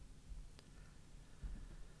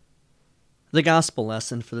The gospel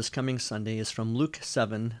lesson for this coming Sunday is from Luke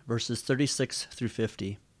 7, verses 36 through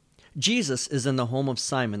 50. Jesus is in the home of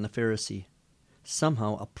Simon the Pharisee.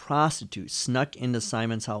 Somehow a prostitute snuck into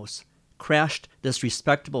Simon's house, crashed this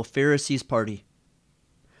respectable Pharisee's party.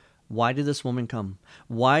 Why did this woman come?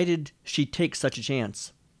 Why did she take such a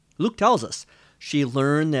chance? Luke tells us she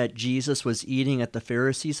learned that Jesus was eating at the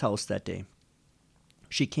Pharisee's house that day.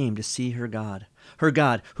 She came to see her God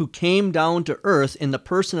who came down to earth in the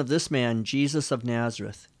person of this man, Jesus of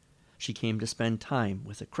Nazareth. She came to spend time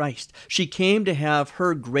with the Christ. She came to have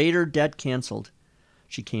her greater debt canceled.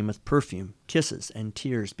 She came with perfume, kisses, and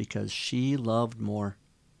tears because she loved more.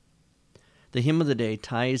 The hymn of the day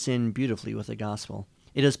ties in beautifully with the gospel.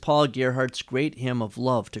 It is Paul Gerhardt's great hymn of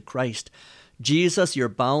love to Christ. Jesus, your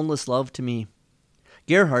boundless love to me.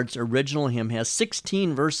 Gerhardt's original hymn has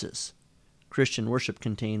 16 verses. Christian worship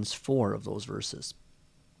contains 4 of those verses.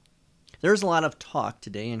 There's a lot of talk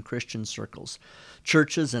today in Christian circles,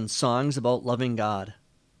 churches and songs about loving God.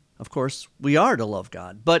 Of course, we are to love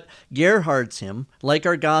God, but Gerhardt's hymn, like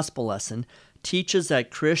our gospel lesson, teaches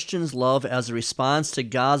that Christians love as a response to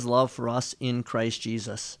God's love for us in Christ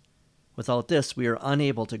Jesus. Without this, we are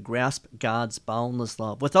unable to grasp God's boundless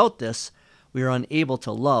love. Without this, we are unable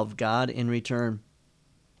to love God in return.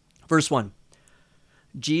 Verse 1.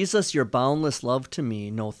 Jesus, your boundless love to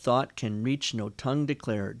me, no thought can reach, no tongue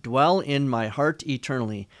declare. Dwell in my heart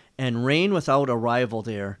eternally, and reign without a rival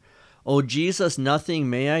there. O Jesus, nothing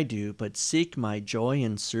may I do, but seek my joy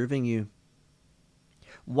in serving you.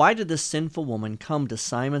 Why did this sinful woman come to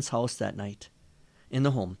Simon's house that night? In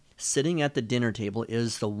the home, sitting at the dinner table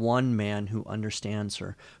is the one man who understands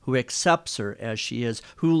her, who accepts her as she is,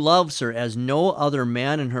 who loves her as no other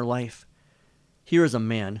man in her life. Here is a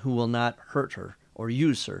man who will not hurt her, or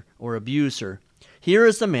use her, or abuse her. Here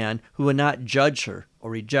is the man who would not judge her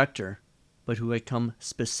or reject her, but who had come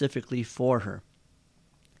specifically for her.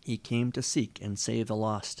 He came to seek and save the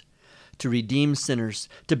lost, to redeem sinners,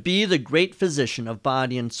 to be the great physician of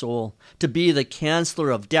body and soul, to be the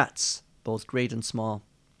canceller of debts, both great and small.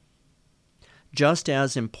 Just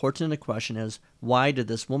as important a question as why did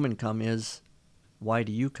this woman come is, why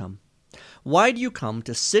do you come? Why do you come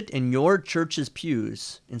to sit in your church's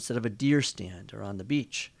pews instead of a deer stand or on the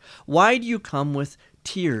beach? Why do you come with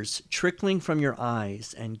tears trickling from your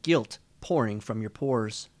eyes and guilt pouring from your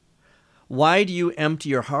pores? Why do you empty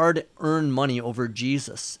your hard-earned money over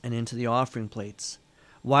Jesus and into the offering plates?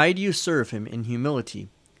 Why do you serve him in humility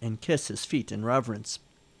and kiss his feet in reverence?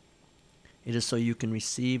 It is so you can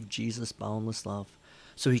receive Jesus' boundless love,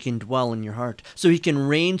 so he can dwell in your heart, so he can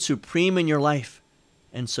reign supreme in your life,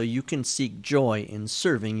 and so you can seek joy in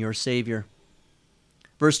serving your Savior.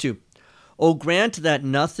 Verse 2, O grant that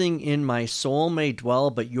nothing in my soul may dwell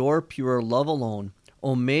but your pure love alone.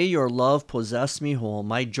 O may your love possess me whole,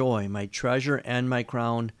 my joy, my treasure, and my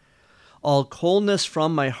crown. All coldness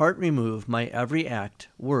from my heart remove, my every act,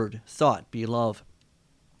 word, thought be love.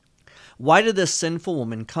 Why did this sinful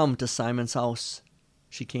woman come to Simon's house?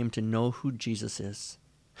 She came to know who Jesus is.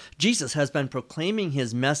 Jesus has been proclaiming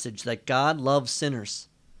his message that God loves sinners.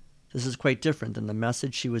 This is quite different than the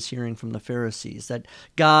message she was hearing from the Pharisees, that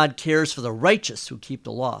God cares for the righteous who keep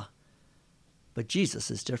the law. But Jesus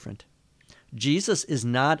is different. Jesus is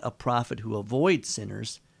not a prophet who avoids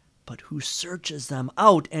sinners, but who searches them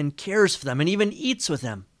out and cares for them and even eats with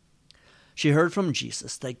them. She heard from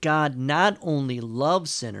Jesus that God not only loves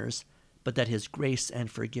sinners, but that his grace and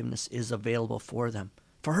forgiveness is available for them,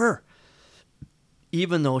 for her,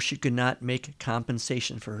 even though she could not make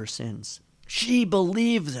compensation for her sins. She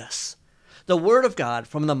believed this. The word of God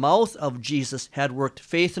from the mouth of Jesus had worked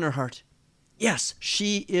faith in her heart. Yes,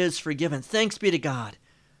 she is forgiven. Thanks be to God.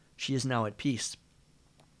 She is now at peace.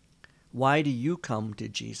 Why do you come to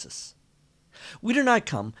Jesus? We do not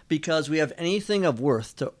come because we have anything of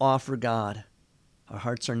worth to offer God. Our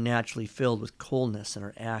hearts are naturally filled with coldness and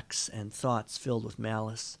our acts and thoughts filled with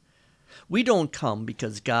malice. We don't come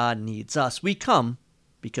because God needs us. We come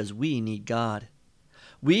because we need God.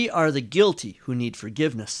 We are the guilty who need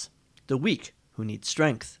forgiveness, the weak who need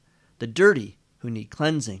strength, the dirty who need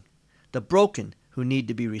cleansing, the broken who need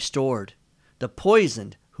to be restored, the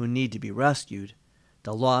poisoned who need to be rescued,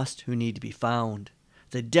 the lost who need to be found,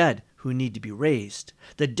 the dead who need to be raised,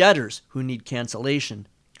 the debtors who need cancellation,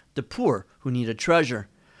 the poor who need a treasure,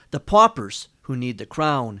 the paupers who need the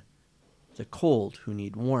crown, the cold who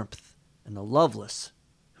need warmth, and the loveless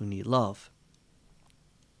who need love.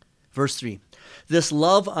 Verse 3, This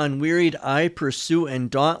love unwearied I pursue, and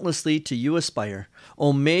dauntlessly to you aspire.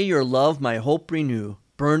 O may your love my hope renew,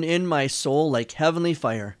 burn in my soul like heavenly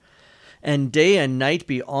fire, and day and night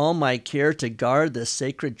be all my care to guard this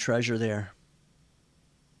sacred treasure there.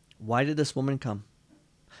 Why did this woman come?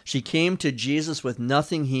 She came to Jesus with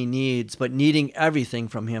nothing he needs, but needing everything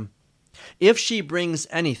from him. If she brings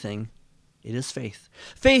anything, it is faith.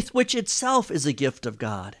 Faith which itself is a gift of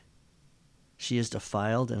God. She is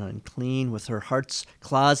defiled and unclean, with her heart's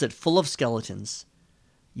closet full of skeletons.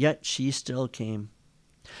 Yet she still came.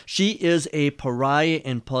 She is a pariah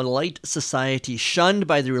in polite society, shunned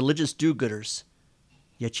by the religious do-gooders.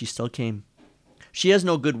 Yet she still came. She has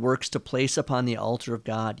no good works to place upon the altar of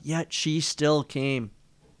God, yet she still came.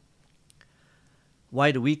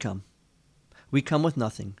 Why do we come? We come with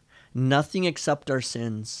nothing except our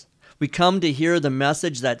sins. We come to hear the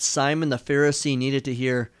message that Simon the Pharisee needed to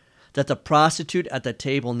hear, that the prostitute at the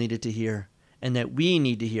table needed to hear, and that we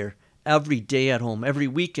need to hear every day at home, every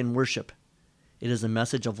week in worship. It is a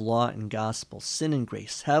message of law and gospel, sin and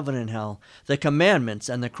grace, heaven and hell, the commandments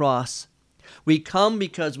and the cross. We come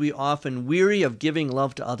because we often weary of giving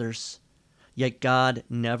love to others, yet God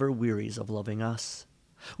never wearies of loving us.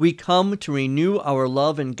 We come to renew our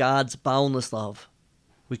love in God's boundless love.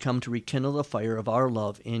 We come to rekindle the fire of our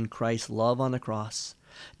love in Christ's love on the cross.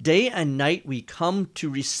 Day and night we come to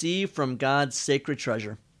receive from God's sacred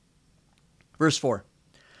treasure. Verse 4.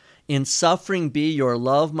 In suffering be your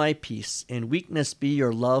love my peace, in weakness be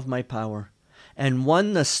your love my power. And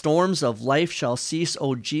when the storms of life shall cease,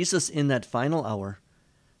 O Jesus, in that final hour,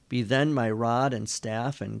 be then my rod and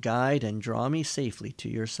staff and guide, and draw me safely to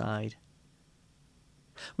your side.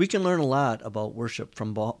 We can learn a lot about worship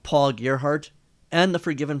from Paul Gerhardt and the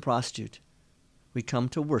forgiven prostitute. We come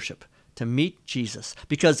to worship, to meet Jesus,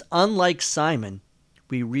 because unlike Simon,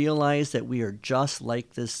 we realize that we are just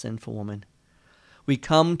like this sinful woman. We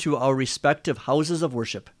come to our respective houses of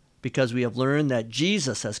worship because we have learned that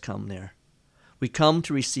Jesus has come there. We come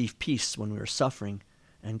to receive peace when we are suffering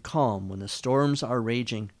and calm when the storms are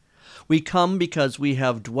raging. We come because we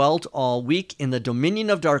have dwelt all week in the dominion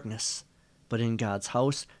of darkness, but in God's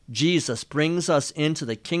house, Jesus brings us into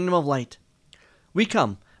the kingdom of light. We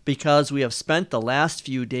come because we have spent the last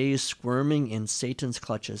few days squirming in Satan's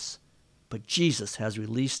clutches, but Jesus has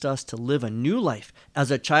released us to live a new life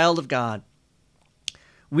as a child of God.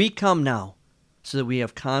 We come now so that we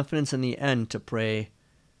have confidence in the end to pray,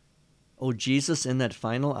 O Jesus, in that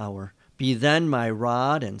final hour, be then my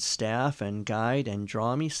rod and staff and guide, and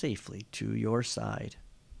draw me safely to your side.